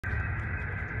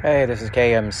Hey, this is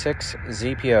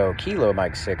KM6ZPO, Kilo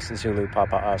Mike 6, Zulu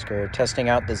Papa Oscar, testing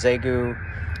out the Xiegu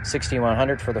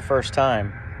 6100 for the first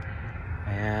time.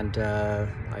 And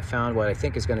I found what I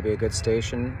think is going to be a good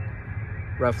station,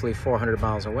 roughly 400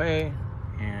 miles away.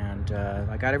 And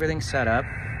I got everything set up.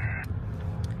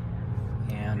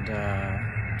 And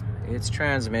it's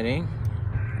transmitting.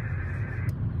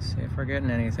 Let's see if we're getting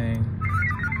anything.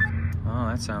 Oh,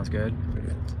 that sounds good.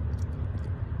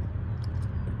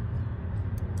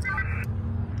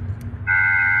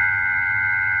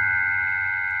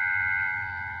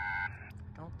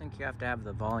 I think you have to have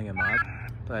the volume up,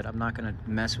 but I'm not going to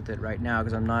mess with it right now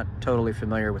because I'm not totally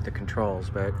familiar with the controls.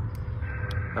 But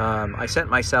I sent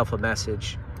myself a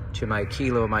message to my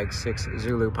Kilo Mike 6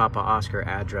 Zulu Papa Oscar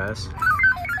address,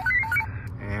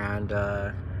 and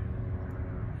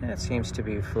it seems to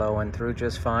be flowing through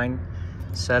just fine.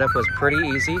 Setup was pretty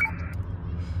easy.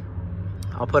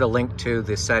 I'll put a link to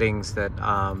the settings that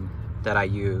that I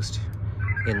used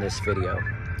in this video.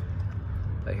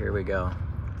 But here we go.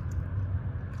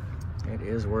 It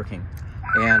is working.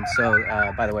 And so,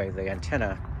 by the way, the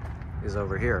antenna is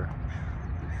over here.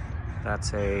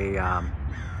 That's a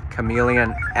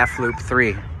Chameleon F-Loop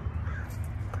 3,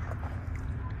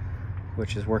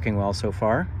 which is working well so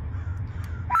far.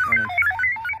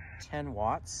 10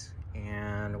 watts.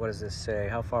 And what does this say?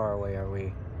 How far away are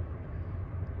we?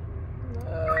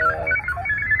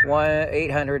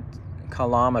 800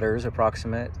 kilometers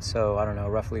approximate. So I don't know,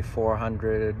 roughly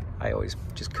 400. I always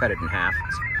just cut it in half.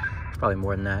 It's probably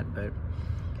more than that, but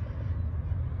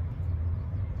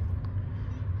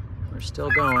we're still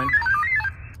going.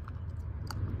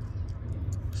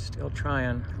 Still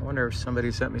trying. I wonder if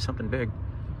somebody sent me something big.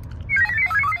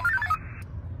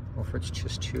 Or if it's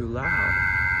just too loud.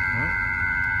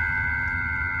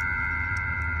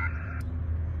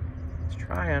 It's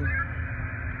trying.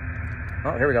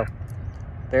 Oh, here we go.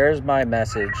 There's my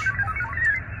message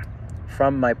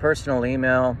from my personal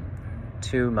email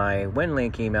to my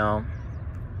Winlink email,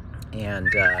 and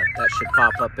that should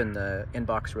pop up in the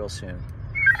inbox real soon.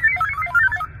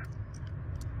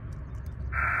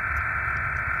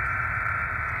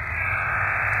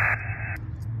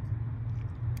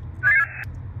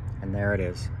 And there it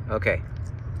is. Okay,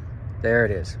 there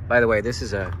it is. By the way, this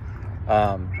is a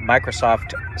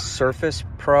Microsoft Surface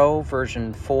Pro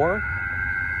version 4,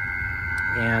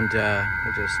 and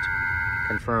we'll just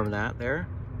confirm that there.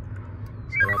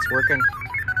 So that's working.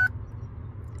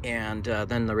 And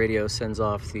then the radio sends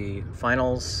off the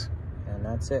finals, and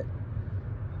that's it.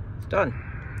 It's done.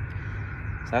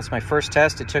 So that's my first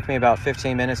test. It took me about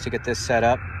 15 minutes to get this set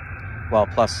up. Well,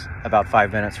 plus about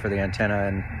 5 minutes for the antenna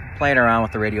and playing around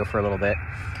with the radio for a little bit.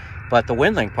 But the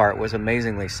Winlink part was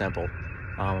amazingly simple.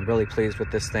 I'm really pleased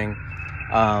with this thing.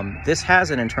 This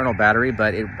has an internal battery,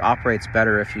 but it operates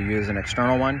better if you use an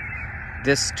external one.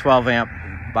 This 12 amp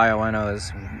Bioenno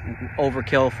is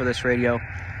overkill for this radio,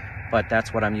 but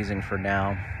that's what I'm using for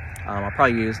now. I'll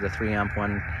probably use the 3 amp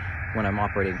one when I'm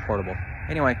operating portable.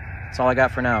 Anyway, that's all I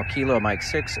got for now. Kilo Mike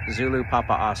 6 Zulu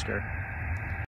Papa Oscar.